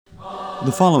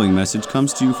The following message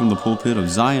comes to you from the pulpit of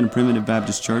Zion Primitive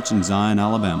Baptist Church in Zion,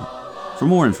 Alabama. For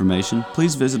more information,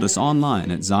 please visit us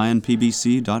online at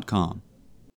zionpbc.com.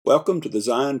 Welcome to the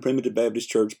Zion Primitive Baptist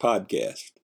Church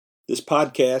podcast. This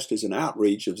podcast is an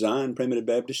outreach of Zion Primitive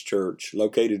Baptist Church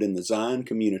located in the Zion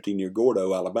community near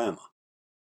Gordo, Alabama.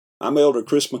 I'm Elder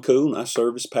Chris McCool, and I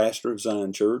serve as pastor of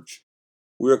Zion Church.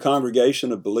 We're a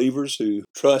congregation of believers who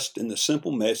trust in the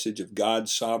simple message of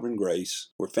God's sovereign grace,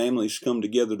 where families come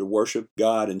together to worship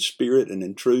God in spirit and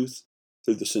in truth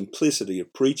through the simplicity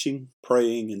of preaching,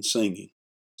 praying, and singing.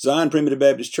 Zion Primitive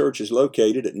Baptist Church is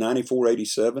located at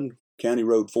 9487 County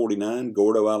Road 49,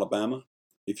 Gordo, Alabama.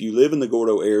 If you live in the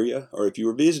Gordo area, or if you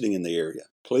are visiting in the area,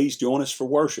 please join us for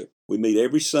worship. We meet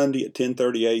every Sunday at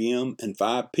 10:30 a.m. and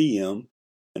 5 p.m.,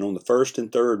 and on the first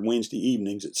and third Wednesday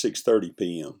evenings at 6:30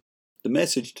 p.m. The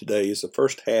message today is the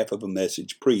first half of a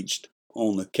message preached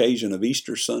on the occasion of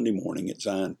Easter Sunday morning at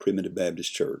Zion Primitive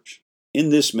Baptist Church. In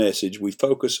this message, we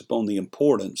focus upon the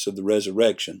importance of the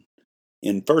resurrection.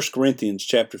 In 1 Corinthians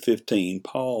chapter 15,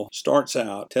 Paul starts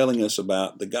out telling us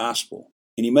about the gospel,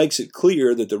 and he makes it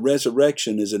clear that the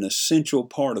resurrection is an essential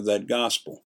part of that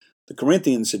gospel. The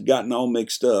Corinthians had gotten all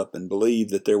mixed up and believed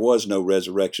that there was no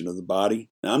resurrection of the body.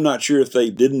 Now, I'm not sure if they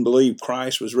didn't believe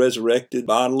Christ was resurrected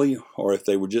bodily or if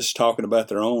they were just talking about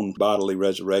their own bodily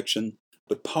resurrection.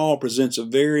 But Paul presents a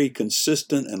very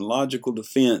consistent and logical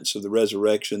defense of the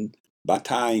resurrection by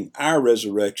tying our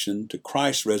resurrection to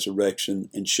Christ's resurrection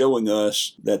and showing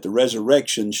us that the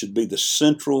resurrection should be the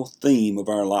central theme of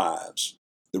our lives.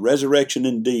 The resurrection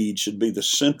indeed should be the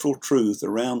central truth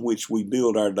around which we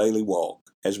build our daily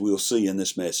walk, as we'll see in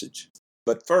this message.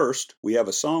 But first, we have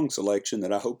a song selection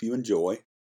that I hope you enjoy.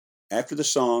 After the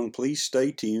song, please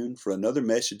stay tuned for another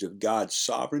message of God's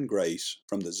sovereign grace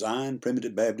from the Zion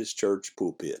Primitive Baptist Church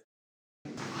pulpit.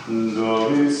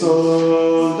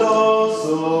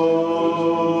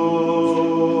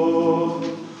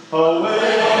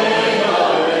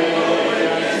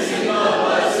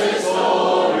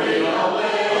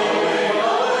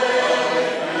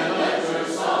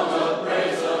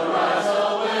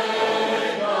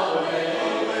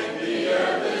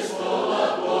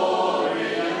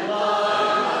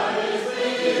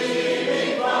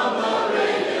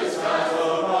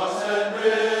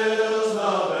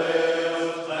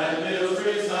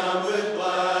 With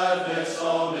gladness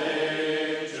on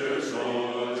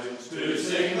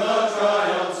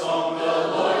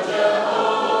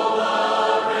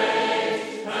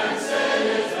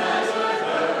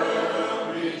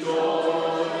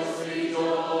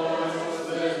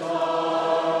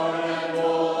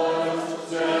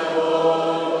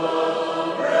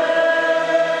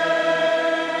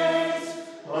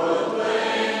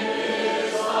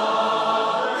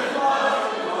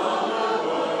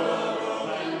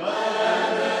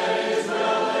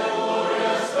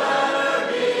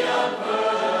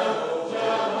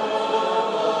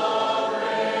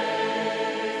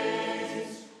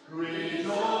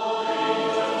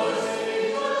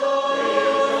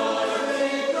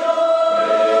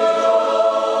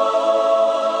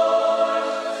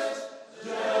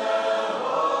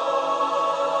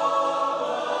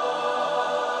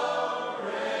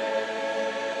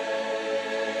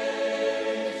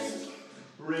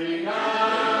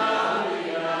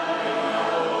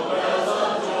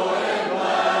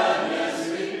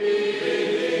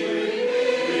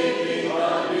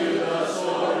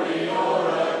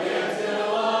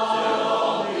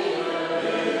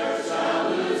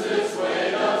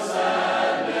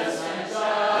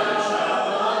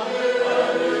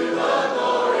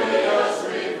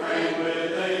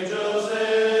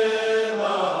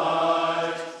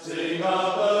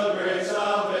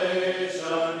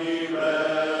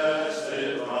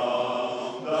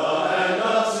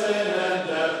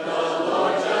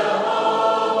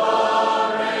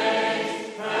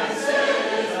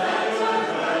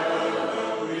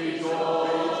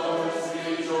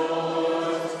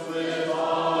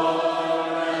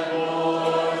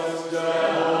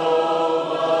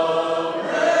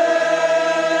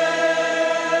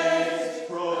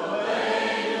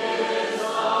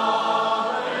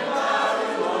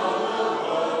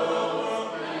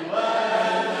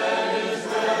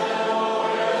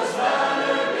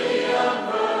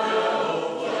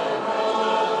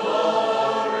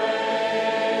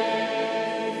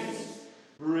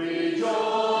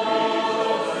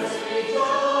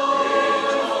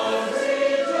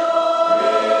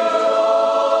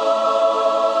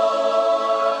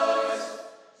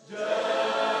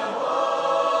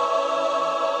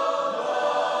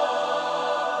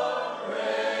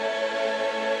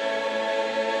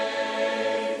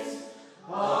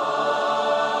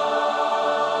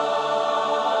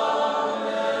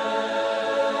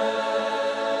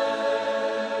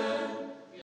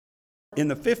In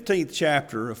the 15th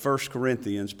chapter of 1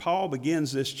 Corinthians, Paul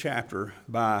begins this chapter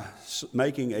by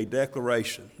making a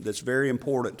declaration that's very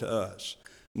important to us.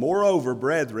 Moreover,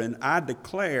 brethren, I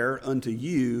declare unto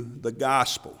you the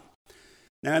gospel.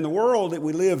 Now, in the world that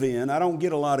we live in, I don't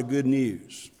get a lot of good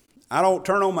news. I don't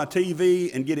turn on my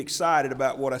TV and get excited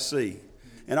about what I see.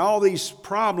 And all these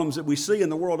problems that we see in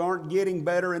the world aren't getting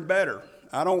better and better.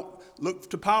 I don't look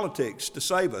to politics to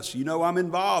save us. You know, I'm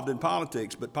involved in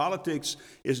politics, but politics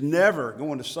is never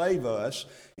going to save us,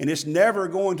 and it's never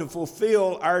going to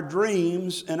fulfill our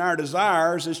dreams and our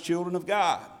desires as children of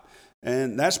God.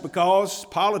 And that's because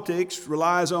politics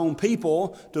relies on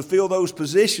people to fill those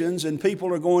positions, and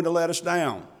people are going to let us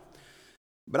down.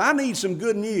 But I need some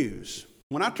good news.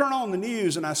 When I turn on the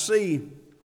news and I see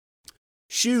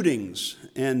shootings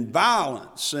and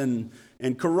violence and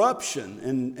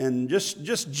corruption and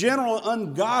just general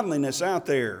ungodliness out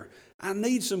there, I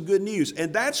need some good news.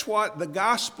 And that's what the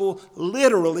gospel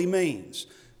literally means,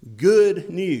 good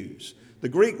news. The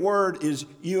Greek word is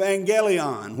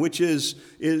euangelion, which is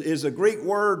a Greek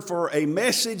word for a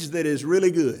message that is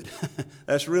really good.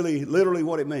 That's really literally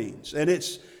what it means. And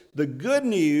it's the good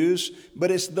news,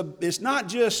 but it's not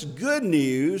just good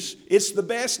news, it's the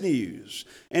best news.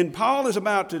 And Paul is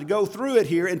about to go through it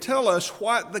here and tell us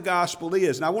what the gospel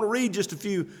is. And I want to read just a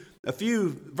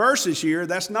few verses here.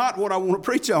 That's not what I want to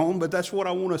preach on, but that's what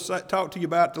I want to talk to you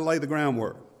about to lay the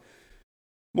groundwork.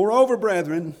 Moreover,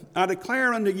 brethren, I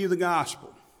declare unto you the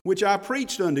gospel, which I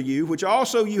preached unto you, which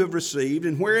also you have received,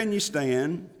 and wherein you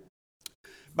stand,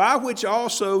 by which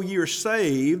also ye are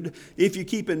saved, if you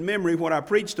keep in memory what I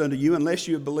preached unto you, unless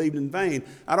you have believed in vain.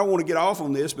 I don't want to get off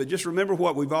on this, but just remember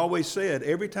what we've always said.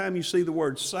 Every time you see the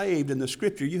word saved in the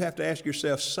Scripture, you have to ask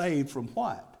yourself, saved from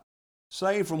what?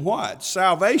 Saved from what?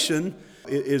 Salvation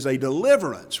is a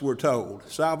deliverance, we're told.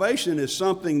 Salvation is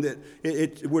something that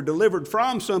we're delivered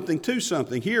from something to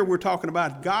something. Here we're talking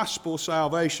about gospel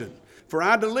salvation. For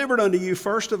I delivered unto you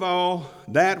first of all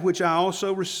that which I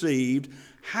also received,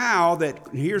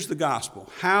 here's the gospel,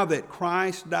 how that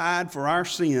Christ died for our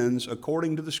sins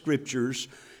according to the Scriptures,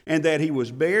 and that he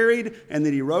was buried, and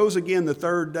that he rose again the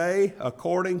third day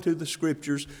according to the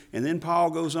Scriptures. And then Paul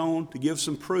goes on to give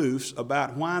some proofs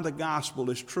about why the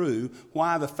gospel is true,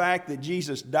 why the fact that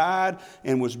Jesus died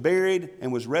and was buried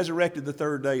and was resurrected the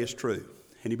third day is true.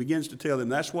 And he begins to tell them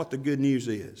that's what the good news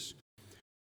is.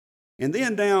 And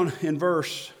then down in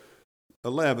verse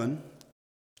 12,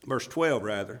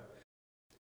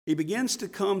 he begins to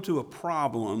come to a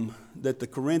problem that the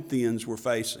Corinthians were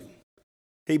facing.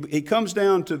 He comes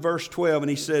down to verse 12 and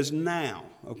he says, now,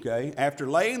 okay, after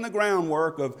laying the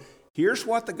groundwork of here's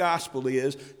what the gospel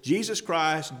is, Jesus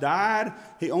Christ died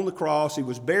on the cross, he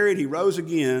was buried, he rose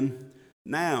again.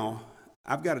 Now,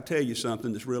 I've got to tell you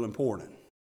something that's real important.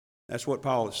 That's what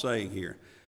Paul is saying here.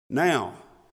 Now,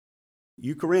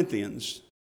 you Corinthians,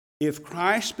 if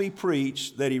Christ be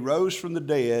preached that he rose from the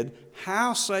dead,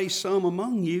 how say some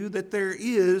among you that there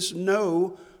is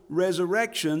no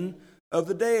resurrection of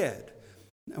the dead?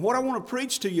 And what I want to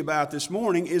preach to you about this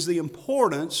morning is the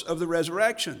importance of the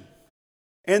resurrection.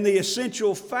 And the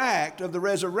essential fact of the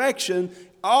resurrection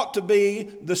ought to be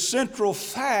the central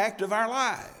fact of our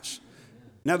lives.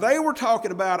 Now, they were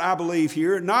talking about, I believe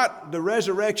here, not the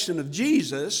resurrection of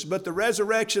Jesus, but the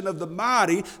resurrection of the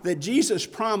body that Jesus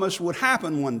promised would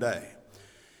happen one day.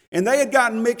 And they had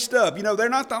gotten mixed up. You know, they're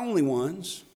not the only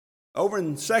ones. Over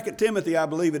in 2 Timothy, I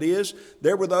believe it is,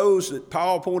 there were those that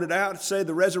Paul pointed out said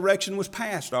the resurrection was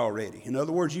past already. In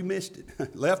other words, you missed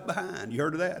it. Left behind. You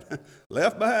heard of that?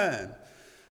 Left behind.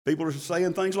 People are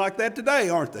saying things like that today,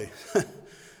 aren't they?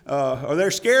 Or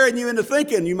they're scaring you into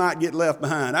thinking you might get left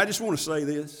behind. I just want to say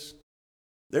this.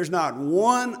 There's not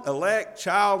one elect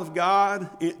child of God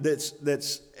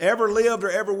that's ever lived or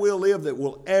ever will live that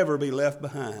will ever be left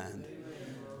behind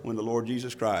when the Lord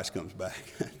Jesus Christ comes back.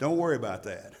 Don't worry about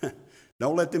that.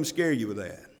 Don't let them scare you with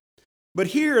that. But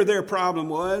here their problem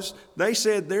was, they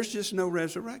said there's just no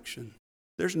resurrection.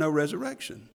 There's no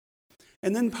resurrection.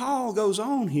 And then Paul goes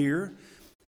on here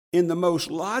in the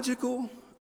most logical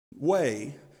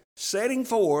way, setting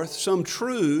forth some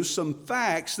truths, some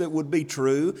facts that would be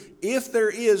true if there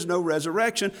is no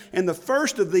resurrection. And the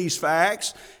first of these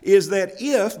facts is that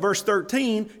if, verse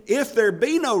 13, if there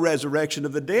be no resurrection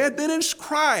of the dead, then is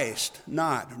Christ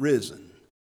not risen.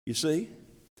 You see?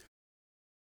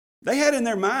 They had in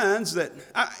their minds that,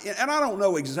 and I don't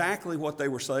know exactly what they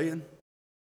were saying.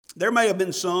 There may have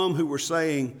been some who were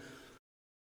saying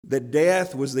that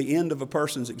death was the end of a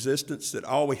person's existence, that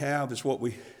all we have is what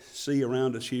we see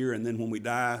around us here, and then when we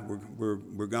die,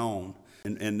 we're gone,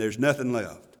 and there's nothing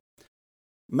left.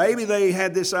 Maybe they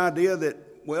had this idea that,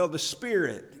 well, the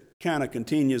spirit kind of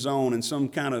continues on in some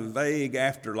kind of vague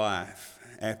afterlife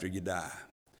after you die.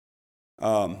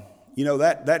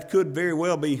 That could very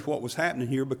well be what was happening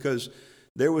here, because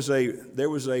there was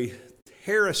a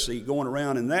heresy going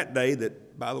around in that day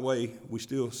that, by the way, we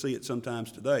still see it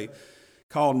sometimes today,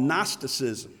 called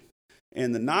Gnosticism.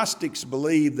 And the Gnostics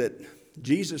believed that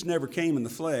Jesus never came in the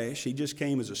flesh. He just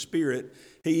came as a spirit.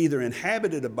 He either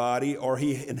inhabited a body or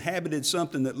he inhabited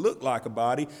something that looked like a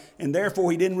body, and therefore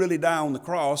he didn't really die on the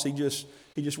cross. He just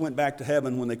went back to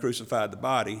heaven when they crucified the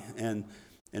body. And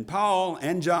Paul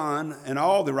and John and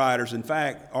all the writers, in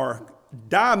fact, are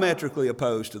diametrically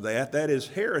opposed to that. That is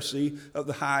heresy of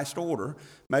the highest order.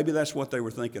 Maybe that's what they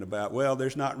were thinking about. Well,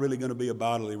 there's not really going to be a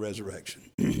bodily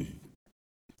resurrection.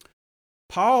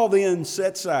 Paul then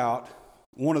sets out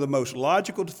one of the most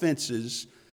logical defenses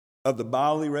of the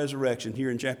bodily resurrection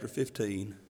here in chapter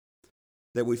 15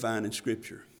 that we find in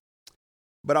Scripture.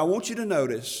 But I want you to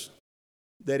notice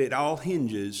that it all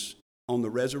hinges on the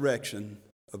resurrection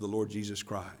of the Lord Jesus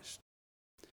Christ.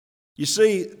 You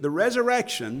see, the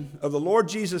resurrection of the Lord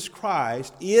Jesus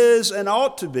Christ is and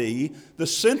ought to be the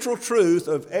central truth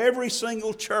of every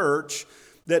single church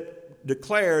that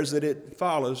declares that it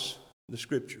follows the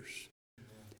Scriptures.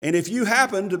 And if you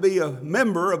happen to be a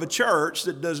member of a church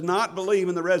that does not believe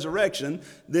in the resurrection,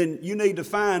 then you need to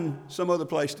find some other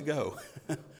place to go.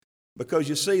 Because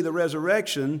you see, the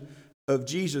resurrection of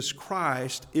Jesus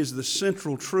Christ is the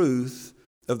central truth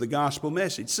of the gospel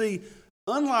message. See,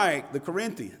 unlike the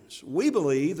Corinthians, we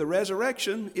believe the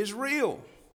resurrection is real.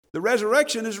 The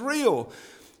resurrection is real.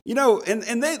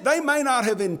 And they may not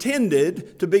have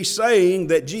intended to be saying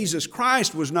that Jesus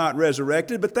Christ was not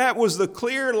resurrected, but that was the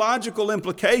clear logical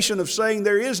implication of saying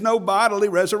there is no bodily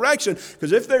resurrection.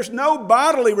 Because if there's no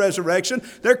bodily resurrection,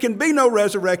 there can be no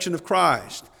resurrection of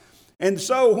Christ. And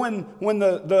so when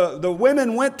the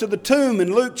women went to the tomb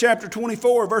in Luke chapter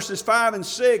 24, verses 5 and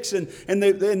 6, and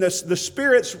the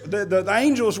spirits, the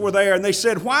angels were there, and they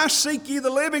said, "Why seek ye the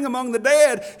living among the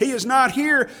dead? He is not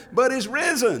here, but is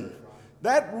risen."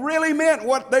 That really meant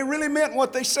what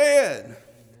they said.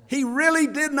 He really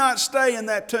did not stay in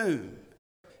that tomb.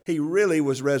 He really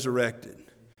was resurrected.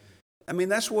 I mean,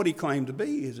 that's what he claimed to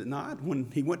be, is it not?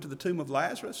 When he went to the tomb of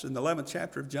Lazarus in the 11th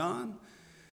chapter of John,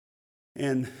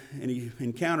 and he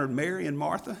encountered Mary and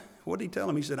Martha, what did he tell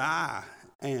them? He said, "I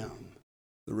am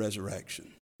the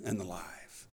resurrection and the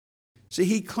life." See,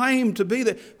 he claimed to be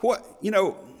that. Let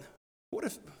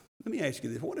me ask you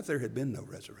this, what if there had been no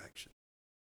resurrection?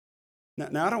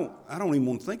 Now I don't even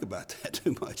want to think about that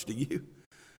too much, do you?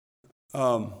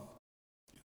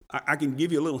 I can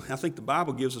give you a little. I think the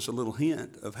Bible gives us a little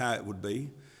hint of how it would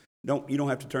be. You don't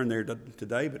have to turn there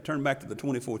today, but turn back to the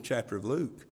 24th chapter of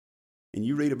Luke, and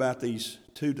you read about these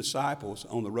two disciples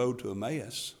on the road to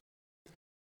Emmaus.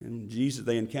 And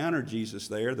they encountered Jesus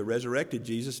there. The resurrected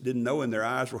Jesus, didn't know him. Their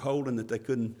eyes were holding that they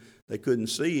couldn't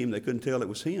see him. They couldn't tell it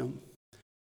was him.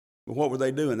 But what were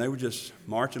they doing? They were just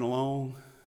marching along,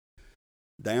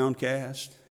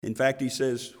 downcast. In fact, he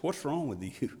says, "What's wrong with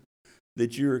you?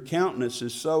 That your countenance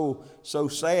is so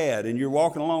sad, and you're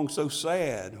walking along so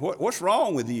sad. What's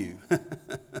wrong with you?"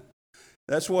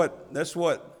 That's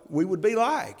what we would be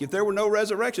like if there were no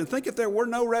resurrection. Think if there were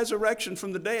no resurrection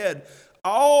from the dead,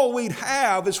 all we'd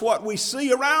have is what we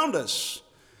see around us.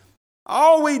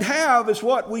 All we'd have is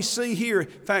what we see here.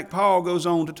 In fact, Paul goes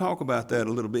on to talk about that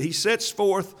a little bit. He sets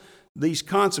forth these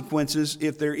consequences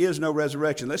if there is no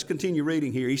resurrection. Let's continue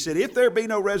reading here. He said, "If there be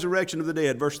no resurrection of the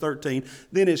dead," verse 13,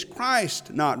 "then is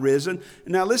Christ not risen?"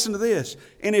 Now listen to this.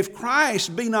 "And if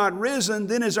Christ be not risen,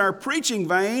 then is our preaching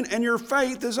vain, and your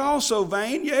faith is also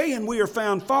vain. Yea, and we are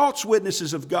found false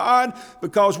witnesses of God,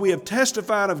 because we have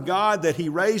testified of God that he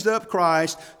raised up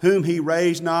Christ, whom he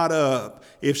raised not up,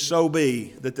 if so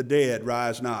be that the dead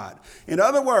rise not." In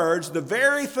other words, the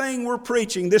very thing we're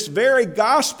preaching, this very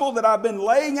gospel that I've been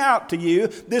laying out to you,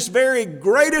 this very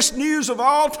greatest news of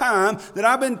all time that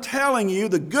I've been telling you,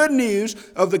 the good news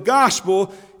of the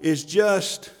gospel, is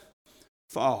just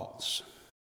false.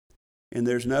 And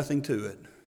there's nothing to it.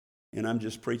 And I'm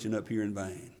just preaching up here in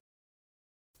vain.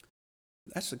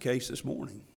 That's the case this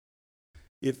morning.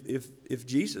 If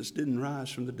Jesus didn't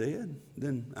rise from the dead,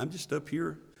 then I'm just up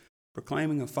here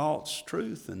proclaiming a false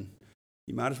truth, and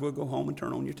you might as well go home and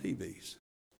turn on your TVs.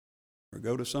 Or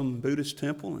go to some Buddhist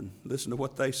temple and listen to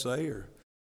what they say, or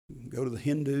go to the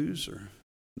Hindus or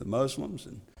the Muslims,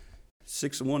 and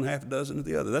 6 of one, half a dozen of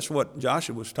the other. That's what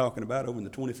Joshua was talking about over in the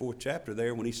 24th chapter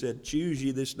there when he said, "Choose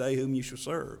ye this day whom you shall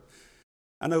serve."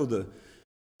 I know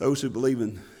those who believe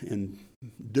in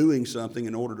doing something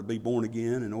in order to be born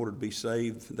again, in order to be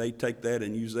saved, they take that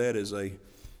and use that as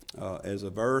as a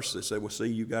verse that said, well, see,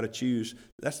 you've got to choose.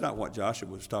 That's not what Joshua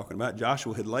was talking about.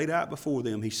 Joshua had laid out before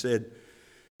them, he said,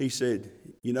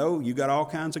 you know, you got all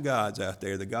kinds of gods out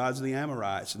there, the gods of the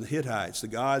Amorites and the Hittites, the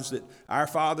gods that our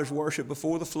fathers worshiped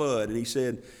before the flood. And he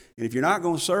said, and if you're not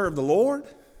going to serve the Lord,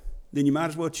 then you might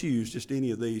as well choose just any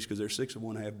of these, because there's 6 of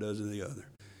one, half dozen of the other.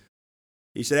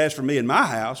 He said, as for me and my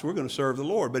house, we're going to serve the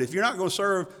Lord. But if you're not going to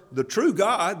serve the true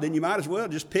God, then you might as well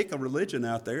just pick a religion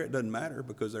out there. It doesn't matter,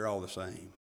 because they're all the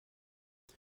same.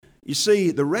 You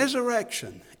see, the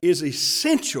resurrection is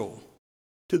essential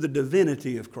to the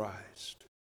divinity of Christ.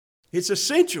 It's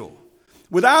essential.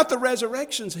 Without the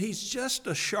resurrections, he's just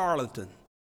a charlatan,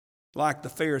 like the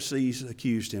Pharisees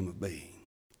accused him of being.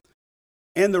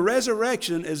 And the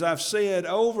resurrection, as I've said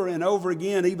over and over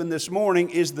again, even this morning,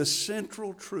 is the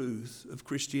central truth of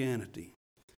Christianity.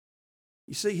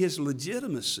 You see, his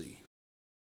legitimacy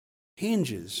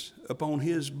hinges upon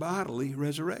his bodily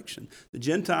resurrection. The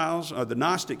Gentiles, or the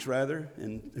Gnostics rather,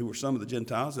 and who were some of the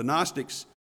Gentiles, the Gnostics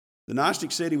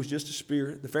said he was just a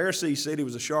spirit. The Pharisees said he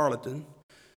was a charlatan.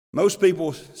 Most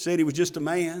people said he was just a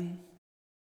man.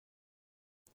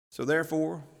 So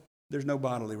therefore, there's no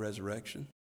bodily resurrection.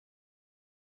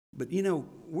 But you know,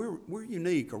 we're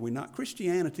unique, are we not?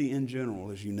 Christianity in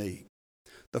general is unique.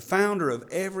 The founder of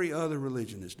every other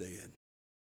religion is dead.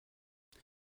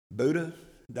 Buddha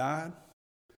died.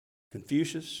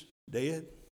 Confucius, dead.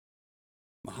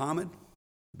 Muhammad,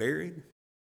 buried,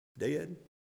 dead.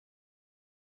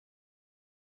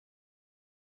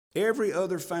 Every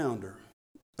other founder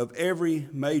of every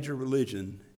major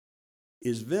religion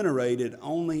is venerated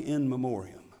only in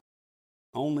memoriam,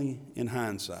 only in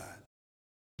hindsight.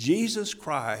 Jesus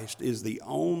Christ is the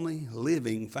only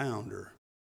living founder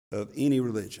of any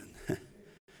religion.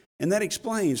 And that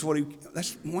explains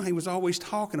that's why he was always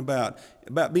talking about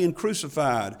being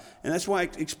crucified. And that's why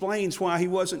it explains why he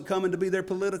wasn't coming to be their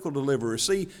political deliverer.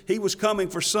 See, he was coming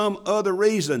for some other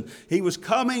reason. He was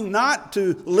coming not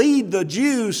to lead the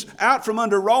Jews out from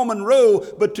under Roman rule,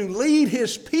 but to lead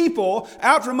his people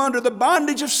out from under the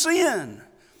bondage of sin.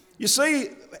 You see,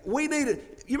 you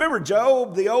remember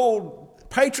Job, the old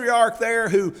patriarch there,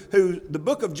 who the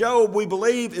book of Job, we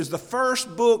believe, is the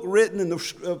first book written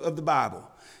of the Bible.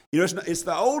 You know, it's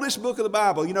the oldest book of the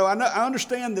Bible. You know, I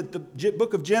understand that the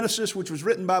book of Genesis, which was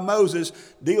written by Moses,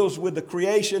 deals with the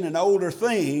creation and older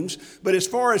things. But as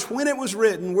far as when it was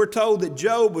written, we're told that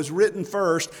Job was written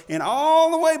first. And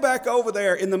all the way back over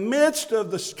there, in the midst of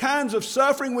the kinds of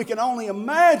suffering we can only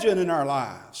imagine in our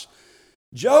lives,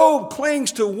 Job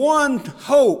clings to one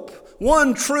hope,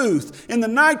 one truth. In the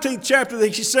 19th chapter,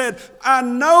 he said, I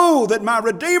know that my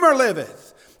Redeemer liveth,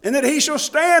 and that he shall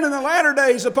stand in the latter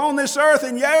days upon this earth.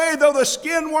 And yea, though the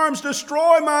skin worms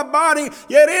destroy my body,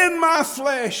 yet in my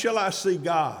flesh shall I see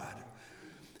God.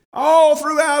 All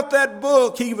throughout that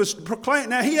book, he was proclaiming.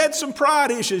 Now, he had some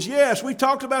pride issues. Yes, we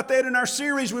talked about that in our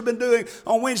series we've been doing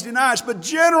on Wednesday nights. But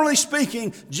generally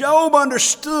speaking, Job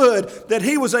understood that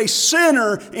he was a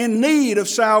sinner in need of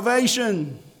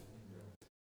salvation.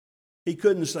 He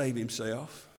couldn't save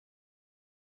himself.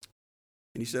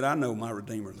 And he said, I know my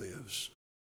Redeemer lives.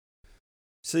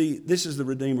 See, this is the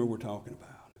Redeemer we're talking about.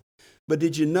 But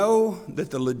did you know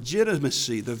that the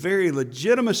very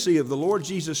legitimacy of the Lord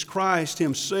Jesus Christ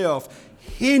himself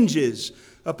hinges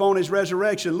upon his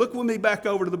resurrection? Look with me back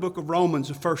over to the book of Romans,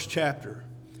 the first chapter.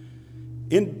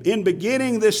 In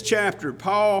beginning this chapter,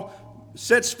 Paul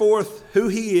sets forth who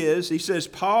he is. He says,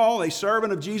 Paul, a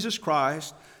servant of Jesus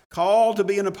Christ, called to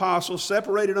be an apostle,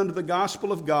 separated unto the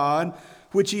gospel of God,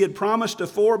 which he had promised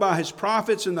afore by his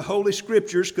prophets in the Holy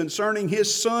Scriptures concerning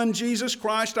his Son, Jesus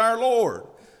Christ our Lord.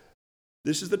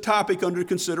 This is the topic under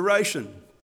consideration.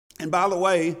 And by the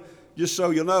way, just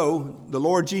so you know, the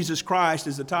Lord Jesus Christ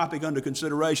is the topic under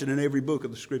consideration in every book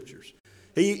of the Scriptures.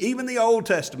 Even the Old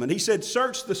Testament, he said,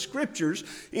 search the Scriptures.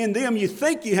 In them you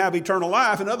think you have eternal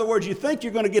life. In other words, you think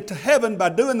you're going to get to heaven by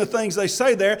doing the things they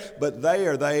say there, but they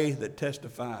are they that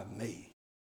testify of me.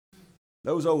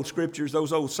 Those old scriptures,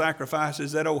 those old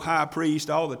sacrifices, that old high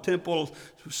priest, all the temple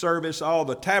service, all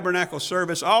the tabernacle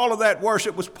service, all of that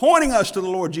worship was pointing us to the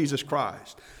Lord Jesus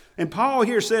Christ. And Paul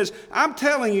here says, I'm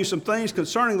telling you some things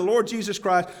concerning the Lord Jesus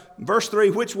Christ. Verse 3,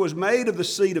 which was made of the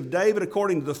seed of David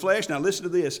according to the flesh. Now listen to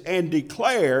this. And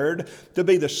declared to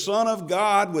be the Son of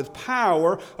God with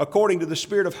power according to the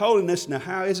Spirit of holiness. Now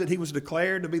how is it he was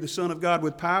declared to be the Son of God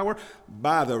with power?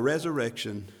 By the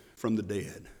resurrection from the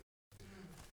dead.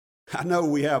 I know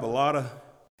we've had a lot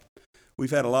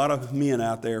of men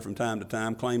out there from time to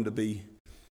time claim to be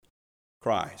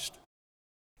Christ.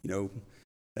 You know,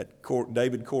 that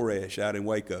David Koresh out in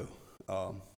Waco.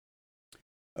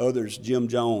 Others, Jim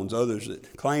Jones, others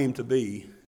that claim to be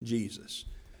Jesus.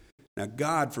 Now,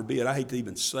 God forbid, I hate to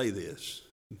even say this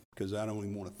because I don't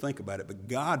even want to think about it, but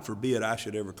God forbid I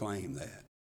should ever claim that.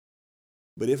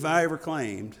 But if I ever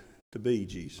claimed to be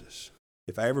Jesus,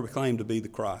 if I ever claimed to be the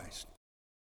Christ,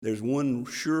 there's one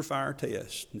surefire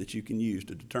test that you can use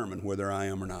to determine whether I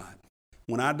am or not.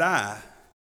 When I die,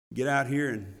 get out here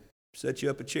and set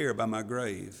you up a chair by my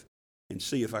grave and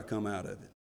see if I come out of it.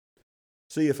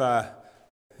 See if I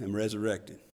am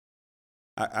resurrected.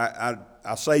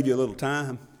 I'll save you a little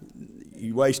time.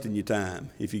 You're wasting your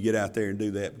time if you get out there and do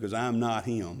that, because I'm not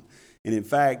him. And in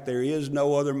fact, there is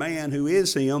no other man who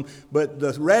is him, but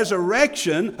the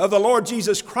resurrection of the Lord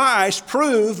Jesus Christ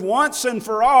proved once and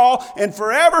for all and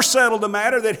forever settled the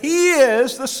matter that he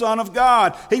is the Son of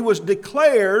God. He was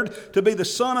declared to be the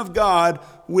Son of God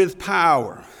with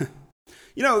power.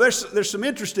 You know, there's some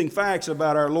interesting facts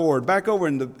about our Lord. Back over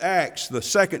in the Acts, the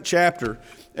 2nd chapter,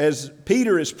 as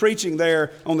Peter is preaching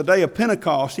there on the day of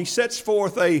Pentecost, he sets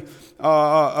forth a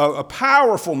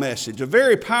powerful message, a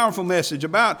very powerful message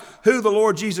about who the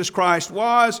Lord Jesus Christ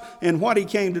was and what he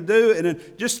came to do. And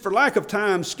just for lack of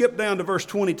time, skip down to verse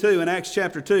 22 in Acts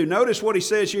chapter 2. Notice what he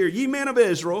says here. Ye men of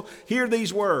Israel, hear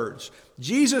these words.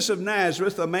 Jesus of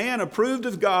Nazareth, a man approved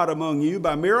of God among you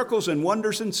by miracles and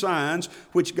wonders and signs,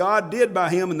 which God did by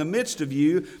him in the midst of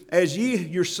you, as ye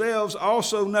yourselves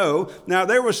also know. Now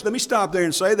let me stop there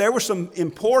and say, there were some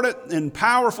important and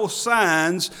powerful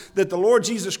signs that the Lord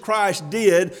Jesus Christ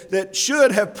did that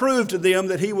should have proved to them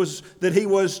that he was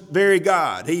very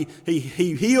God. He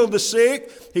healed the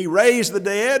sick. He raised the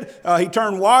dead. He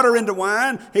turned water into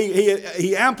wine.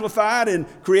 He amplified and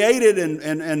created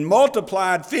and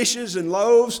multiplied fishes and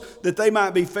loaves that they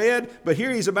might be fed. But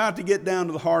here he's about to get down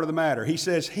to the heart of the matter. He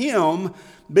says, him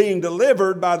being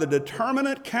delivered by the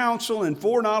determinate counsel and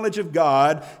foreknowledge of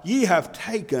God, ye have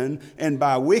taken and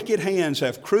by wicked hands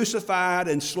have crucified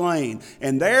and slain.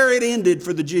 And there it ended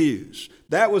for the Jews.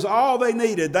 That was all they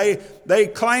needed. They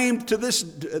claimed to this,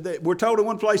 we're told in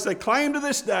one place, they claimed to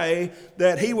this day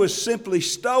that he was simply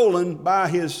stolen by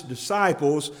his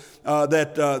disciples,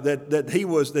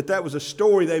 that was a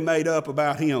story they made up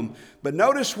about him. But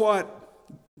notice what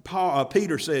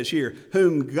Peter says here,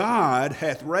 whom God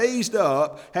hath raised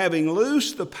up, having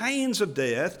loosed the pains of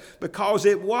death, because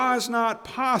it was not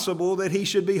possible that he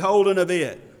should be holden of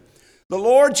it. The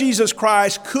Lord Jesus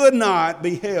Christ could not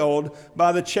be held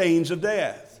by the chains of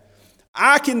death.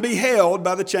 I can be held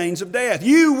by the chains of death.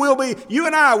 You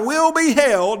and I will be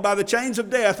held by the chains of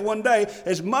death one day.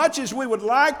 As much as we would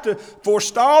like to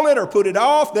forestall it or put it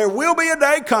off, there will be a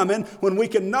day coming when we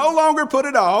can no longer put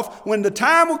it off, when the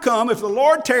time will come, if the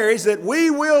Lord tarries, that we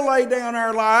will lay down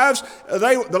our lives.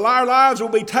 Our lives will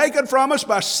be taken from us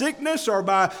by sickness or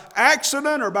by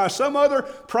accident or by some other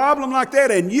problem like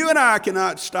that, and you and I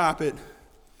cannot stop it,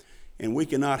 and we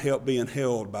cannot help being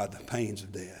held by the pains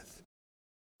of death.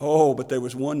 Oh, but there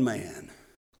was one man.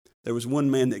 There was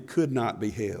one man that could not be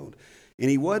held.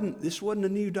 And this wasn't a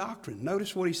new doctrine.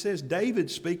 Notice what he says. David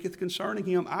speaketh concerning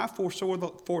him. I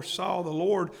foresaw the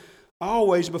Lord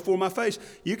always before my face.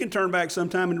 You can turn back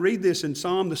sometime and read this in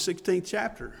Psalm the 16th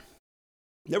chapter.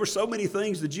 There were so many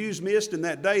things the Jews missed in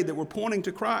that day that were pointing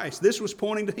to Christ. This was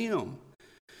pointing to him.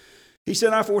 He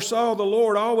said, I foresaw the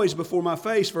Lord always before my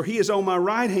face, for he is on my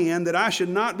right hand, that I should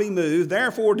not be moved.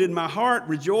 Therefore did my heart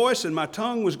rejoice, and my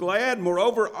tongue was glad.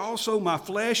 Moreover, also my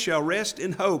flesh shall rest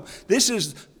in hope. This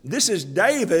is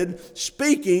David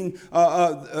speaking,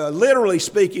 literally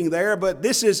speaking there, but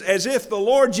this is as if the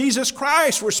Lord Jesus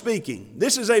Christ were speaking.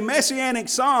 This is a messianic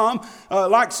psalm,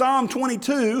 like Psalm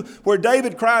 22, where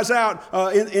David cries out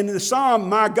in the psalm,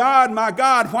 my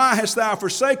God, why hast thou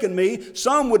forsaken me?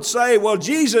 Some would say, well,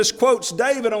 Jesus quotes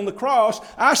David on the cross.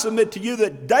 I submit to you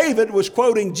that David was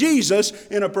quoting Jesus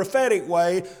in a prophetic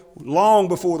way long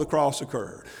before the cross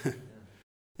occurred.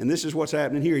 And this is what's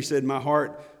happening here. He said,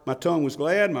 my tongue was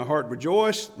glad, my heart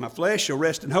rejoiced, my flesh shall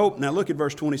rest in hope. Now look at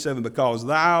verse 27. Because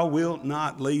thou wilt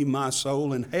not leave my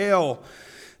soul in hell,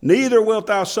 neither wilt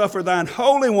thou suffer thine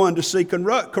Holy One to see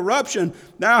corruption.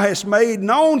 Thou hast made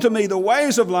known to me the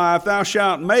ways of life. Thou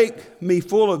shalt make me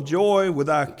full of joy with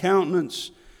thy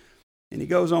countenance. And he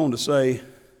goes on to say,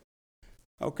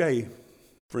 okay,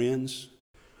 friends,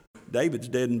 David's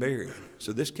dead and buried.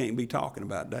 So this can't be talking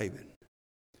about David.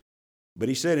 But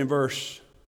he said in verse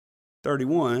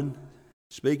 31,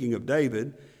 speaking of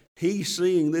David, he,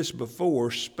 seeing this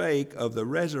before, spake of the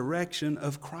resurrection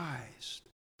of Christ,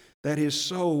 that his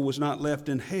soul was not left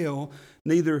in hell,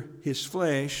 neither his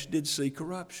flesh did see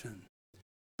corruption.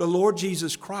 The Lord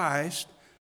Jesus Christ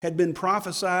had been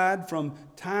prophesied from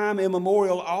time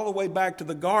immemorial all the way back to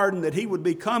the garden that he would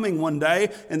be coming one day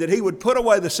and that he would put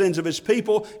away the sins of his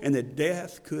people and that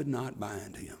death could not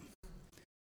bind him.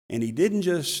 And he didn't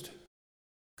just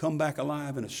come back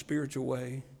alive in a spiritual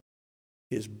way.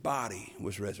 His body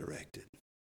was resurrected.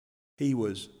 He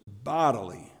was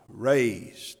bodily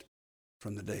raised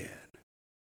from the dead.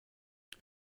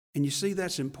 And you see,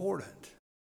 that's important,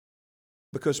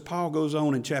 because Paul goes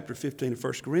on in chapter 15 of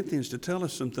 1 Corinthians to tell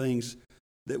us some things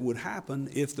that would happen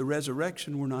if the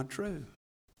resurrection were not true.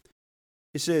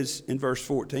 It says in verse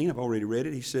 14, I've already read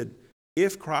it, he said,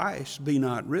 if Christ be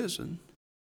not risen,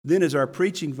 then is our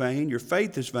preaching vain, your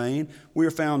faith is vain. We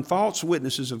are found false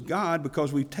witnesses of God,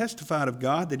 because we've testified of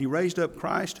God that he raised up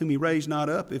Christ, whom he raised not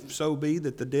up, if so be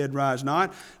that the dead rise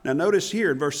not. Now notice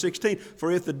here in verse 16,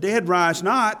 for if the dead rise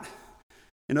not,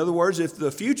 in other words, if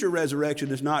the future resurrection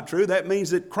is not true, that means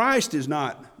that Christ is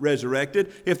not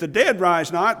resurrected. If the dead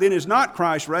rise not, then is not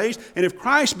Christ raised. And if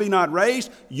Christ be not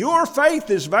raised, your faith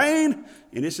is vain.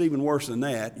 And it's even worse than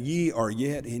that. Ye are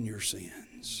yet in your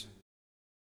sins.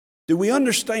 Do we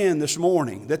understand this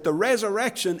morning that the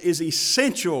resurrection is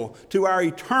essential to our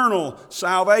eternal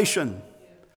salvation?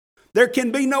 There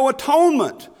can be no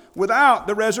atonement without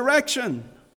the resurrection.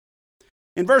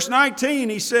 In verse 19,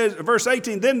 he says, verse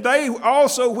 18, then they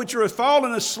also which are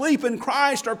fallen asleep in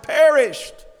Christ are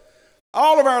perished.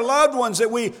 All of our loved ones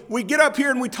that we get up here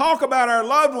and we talk about our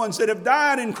loved ones that have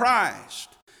died in Christ.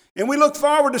 And we look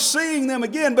forward to seeing them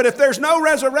again. But if there's no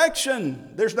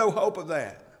resurrection, there's no hope of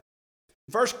that.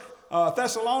 First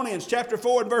Thessalonians chapter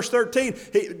 4 and verse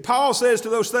 13, Paul says to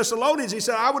those Thessalonians, he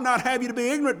said, I would not have you to be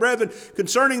ignorant, brethren,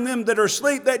 concerning them that are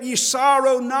asleep, that ye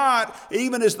sorrow not,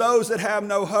 even as those that have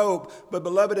no hope. But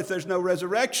beloved, if there's no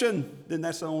resurrection, then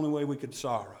that's the only way we could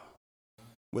sorrow.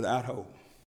 Without hope.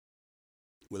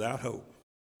 Without hope.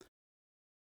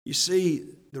 You see,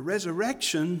 the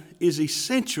resurrection is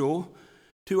essential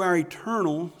to our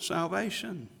eternal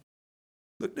salvation.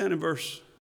 Look down in verse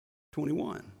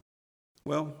 21.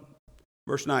 Well,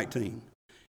 verse 19.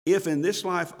 If in this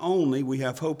life only we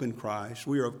have hope in Christ,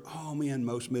 we are of all men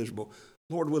most miserable.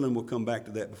 Lord willing, we'll come back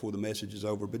to that before the message is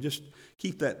over. But just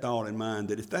keep that thought in mind,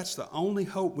 that if that's the only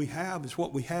hope we have is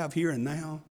what we have here and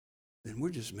now, then we're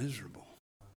just miserable.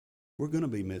 We're going to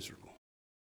be miserable.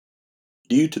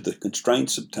 Due to the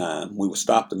constraints of time, we will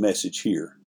stop the message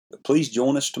here. But please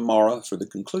join us tomorrow for the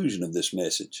conclusion of this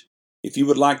message. If you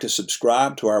would like to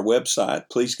subscribe to our website,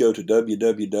 please go to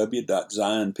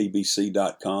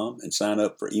www.zionpbc.com and sign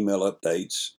up for email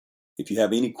updates. If you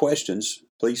have any questions,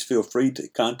 please feel free to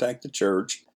contact the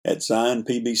church at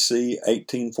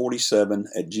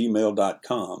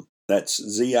zionpbc1847@gmail.com. That's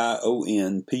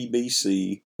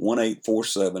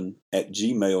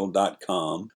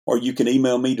ZIONPBC1847@gmail.com. Or you can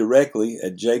email me directly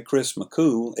at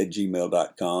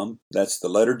jchrismccool@gmail.com. That's the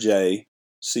letter J,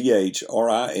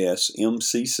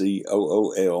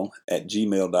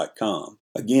 CHRISMCCOOL@gmail.com.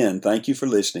 Again, thank you for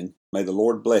listening. May the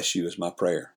Lord bless you is my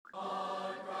prayer.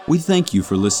 We thank you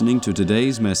for listening to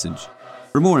today's message.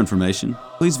 For more information,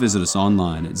 please visit us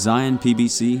online at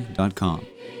zionpbc.com.